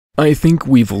I think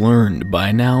we've learned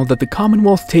by now that the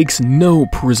Commonwealth takes no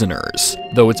prisoners,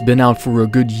 though it's been out for a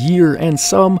good year and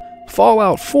some,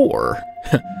 Fallout 4,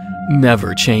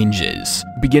 never changes.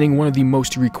 Beginning one of the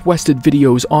most requested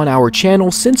videos on our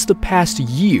channel since the past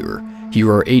year,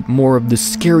 here are 8 more of the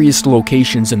scariest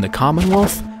locations in the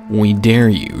Commonwealth we dare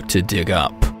you to dig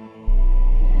up.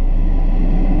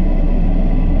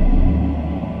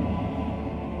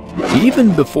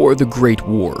 Even before the Great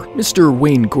War, Mr.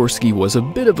 Wayne Gorski was a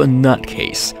bit of a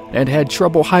nutcase and had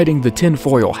trouble hiding the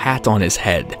tinfoil hat on his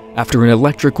head. After an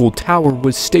electrical tower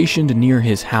was stationed near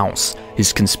his house,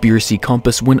 his conspiracy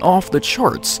compass went off the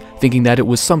charts, thinking that it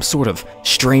was some sort of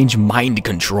strange mind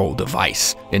control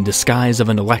device in disguise of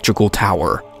an electrical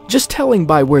tower. Just telling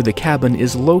by where the cabin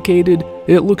is located,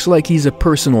 it looks like he's a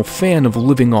personal fan of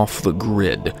living off the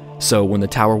grid. So when the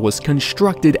tower was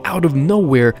constructed out of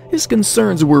nowhere, his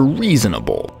concerns were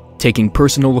reasonable. Taking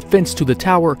personal offense to the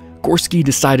tower, Gorski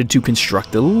decided to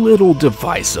construct a little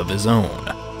device of his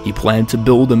own. He planned to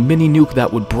build a mini nuke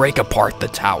that would break apart the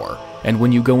tower, and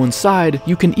when you go inside,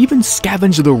 you can even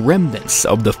scavenge the remnants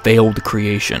of the failed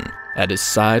creation. At his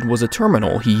side was a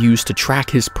terminal he used to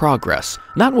track his progress,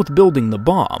 not with building the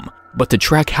bomb, but to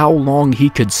track how long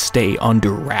he could stay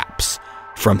under wraps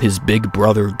from his big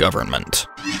brother government.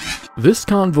 This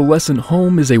convalescent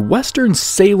home is a Western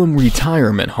Salem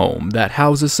retirement home that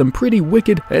houses some pretty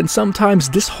wicked and sometimes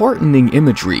disheartening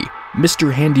imagery.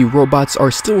 Mr. Handy robots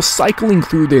are still cycling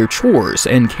through their chores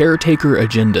and caretaker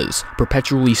agendas,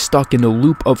 perpetually stuck in a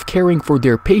loop of caring for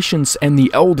their patients and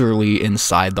the elderly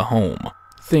inside the home.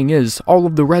 Thing is, all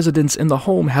of the residents in the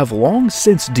home have long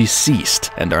since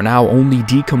deceased and are now only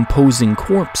decomposing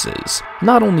corpses.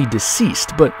 Not only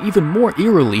deceased, but even more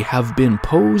eerily have been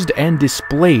posed and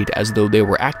displayed as though they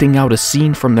were acting out a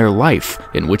scene from their life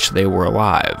in which they were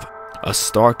alive. A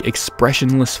stark,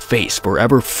 expressionless face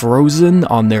forever frozen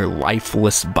on their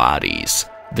lifeless bodies.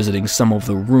 Visiting some of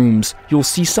the rooms, you'll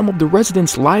see some of the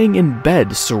residents lying in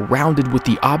bed surrounded with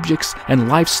the objects and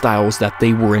lifestyles that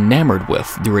they were enamored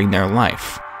with during their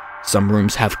life. Some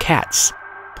rooms have cats,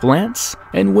 plants,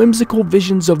 and whimsical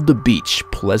visions of the beach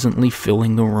pleasantly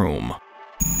filling the room.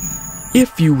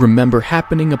 If you remember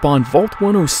happening upon Vault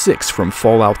 106 from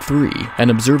Fallout 3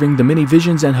 and observing the many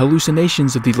visions and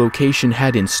hallucinations that the location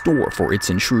had in store for its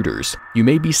intruders, you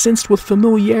may be sensed with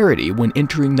familiarity when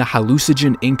entering the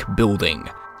Hallucinogen Inc. building,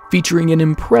 featuring an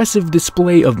impressive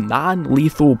display of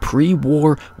non-lethal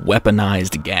pre-war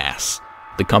weaponized gas.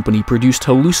 The company produced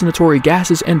hallucinatory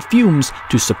gases and fumes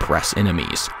to suppress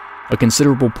enemies. A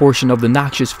considerable portion of the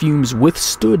noxious fumes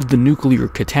withstood the nuclear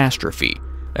catastrophe,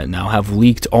 and now have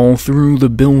leaked all through the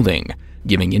building,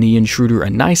 giving any intruder a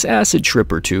nice acid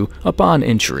trip or two upon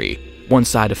entry. One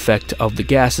side effect of the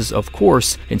gases, of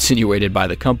course, insinuated by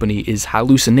the company is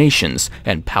hallucinations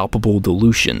and palpable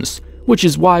delusions, which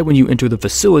is why when you enter the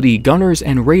facility, gunners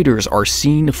and raiders are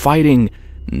seen fighting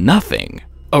nothing.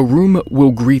 A room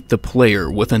will greet the player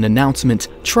with an announcement,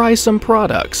 "Try some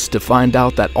products," to find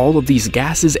out that all of these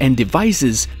gases and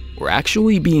devices were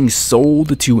actually being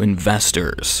sold to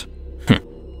investors.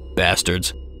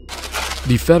 Bastards.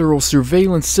 The Federal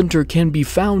Surveillance Center can be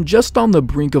found just on the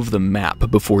brink of the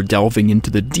map before delving into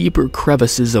the deeper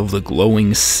crevices of the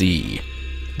glowing sea.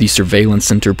 The Surveillance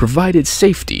Center provided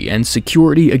safety and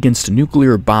security against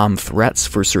nuclear bomb threats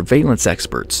for surveillance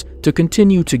experts to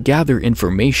continue to gather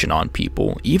information on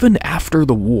people even after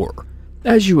the war.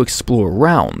 As you explore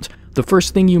around, the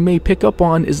first thing you may pick up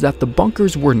on is that the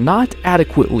bunkers were not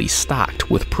adequately stocked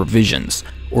with provisions,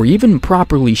 or even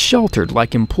properly sheltered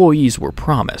like employees were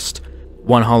promised.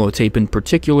 One holotape in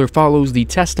particular follows the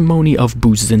testimony of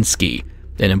Buzinski,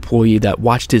 an employee that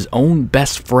watched his own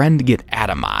best friend get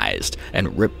atomized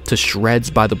and ripped to shreds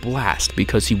by the blast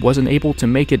because he wasn't able to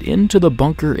make it into the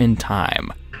bunker in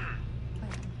time.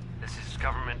 This is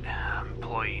government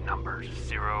employee number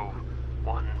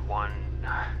 011.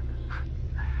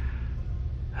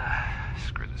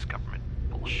 Screw this government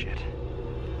bullshit.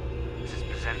 This is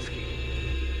Buzinski.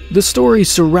 The story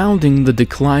surrounding the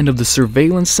decline of the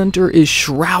surveillance center is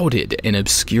shrouded in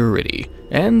obscurity,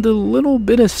 and a little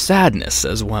bit of sadness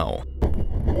as well.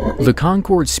 The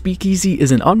Concord Speakeasy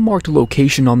is an unmarked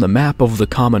location on the map of the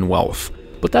Commonwealth,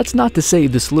 but that's not to say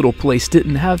this little place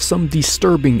didn't have some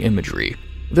disturbing imagery.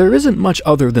 There isn't much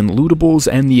other than lootables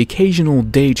and the occasional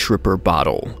day tripper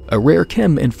bottle, a rare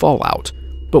chem in Fallout,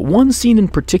 but one scene in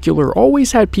particular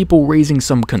always had people raising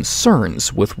some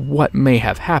concerns with what may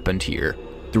have happened here.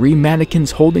 3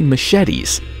 mannequins holding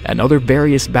machetes and other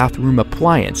various bathroom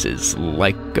appliances,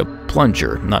 like a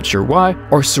plunger, not sure why,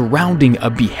 are surrounding a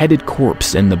beheaded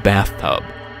corpse in the bathtub.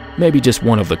 Maybe just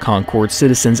one of the Concord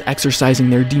citizens exercising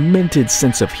their demented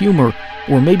sense of humor,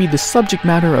 or maybe the subject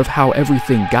matter of how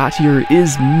everything got here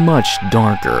is much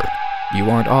darker. You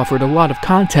aren't offered a lot of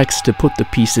context to put the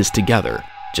pieces together,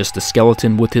 just a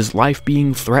skeleton with his life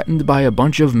being threatened by a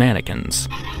bunch of mannequins.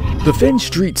 The Finn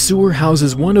Street sewer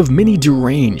houses one of many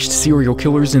deranged serial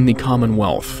killers in the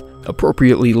Commonwealth.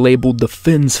 Appropriately labeled the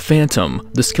Finn's Phantom,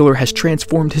 this killer has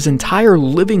transformed his entire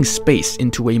living space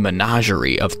into a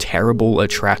menagerie of terrible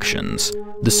attractions.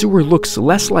 The sewer looks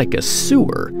less like a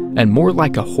sewer and more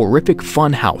like a horrific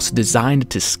funhouse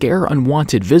designed to scare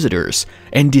unwanted visitors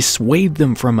and dissuade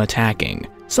them from attacking.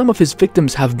 Some of his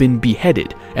victims have been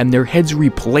beheaded and their heads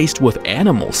replaced with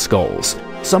animal skulls,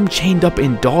 some chained up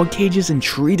in dog cages and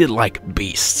treated like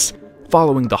beasts.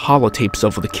 Following the holotapes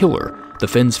of the killer, the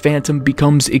Finn's Phantom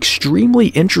becomes extremely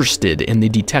interested in the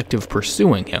detective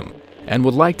pursuing him, and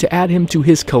would like to add him to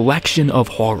his collection of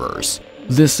horrors.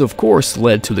 This, of course,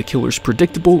 led to the killer's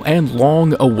predictable and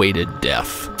long-awaited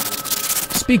death.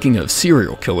 Speaking of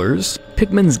serial killers,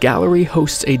 Pickman's gallery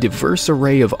hosts a diverse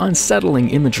array of unsettling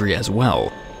imagery as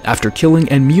well. After killing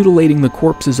and mutilating the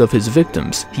corpses of his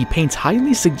victims, he paints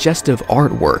highly suggestive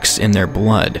artworks in their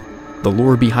blood. The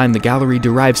lore behind the gallery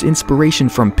derives inspiration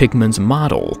from Pickman's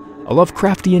model, a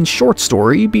Lovecraftian short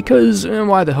story because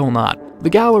why the hell not? The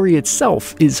gallery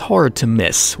itself is hard to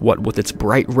miss, what with its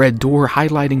bright red door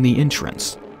highlighting the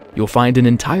entrance. You'll find an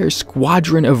entire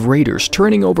squadron of raiders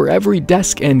turning over every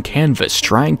desk and canvas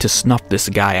trying to snuff this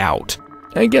guy out.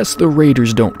 I guess the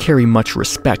raiders don't carry much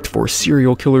respect for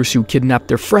serial killers who kidnap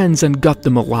their friends and gut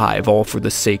them alive all for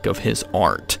the sake of his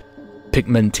art.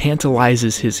 Pickman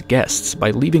tantalizes his guests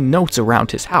by leaving notes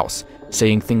around his house,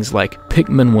 saying things like,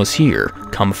 "Pickman was here,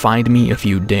 come find me if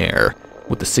you dare,"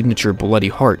 with the signature bloody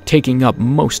heart taking up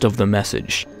most of the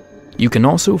message. You can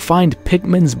also find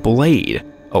Pickman's blade,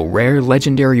 a rare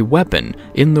legendary weapon,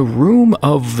 in the room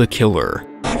of the killer.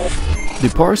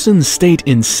 The Parsons State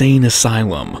Insane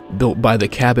Asylum, built by the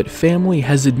Cabot family,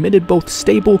 has admitted both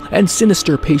stable and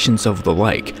sinister patients of the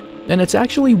like, and it's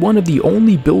actually one of the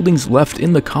only buildings left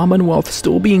in the Commonwealth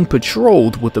still being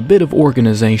patrolled with a bit of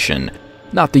organization.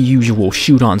 Not the usual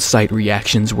shoot-on-sight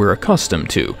reactions we're accustomed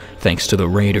to, thanks to the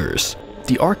raiders.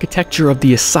 The architecture of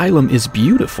the asylum is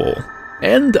beautiful,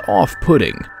 and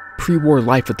off-putting. Pre-war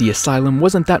life at the asylum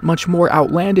wasn't that much more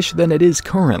outlandish than it is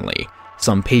currently.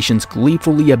 Some patients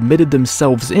gleefully admitted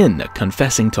themselves in,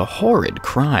 confessing to horrid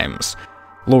crimes.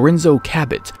 Lorenzo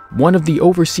Cabot, one of the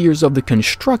overseers of the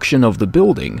construction of the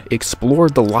building,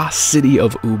 explored the lost city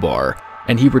of Ubar,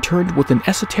 and he returned with an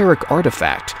esoteric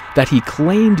artifact that he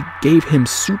claimed gave him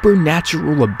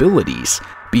supernatural abilities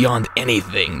beyond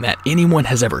anything that anyone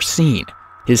has ever seen.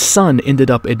 His son ended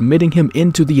up admitting him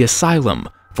into the asylum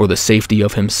for the safety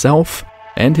of himself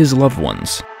and his loved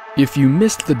ones. If you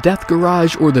missed the Death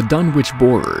Garage or the Dunwich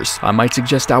Borers, I might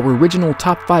suggest our original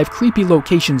Top 5 Creepy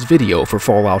Locations video for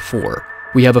Fallout 4.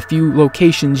 We have a few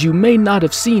locations you may not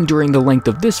have seen during the length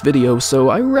of this video, so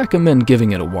I recommend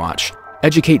giving it a watch.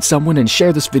 Educate someone and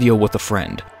share this video with a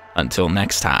friend. Until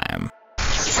next time.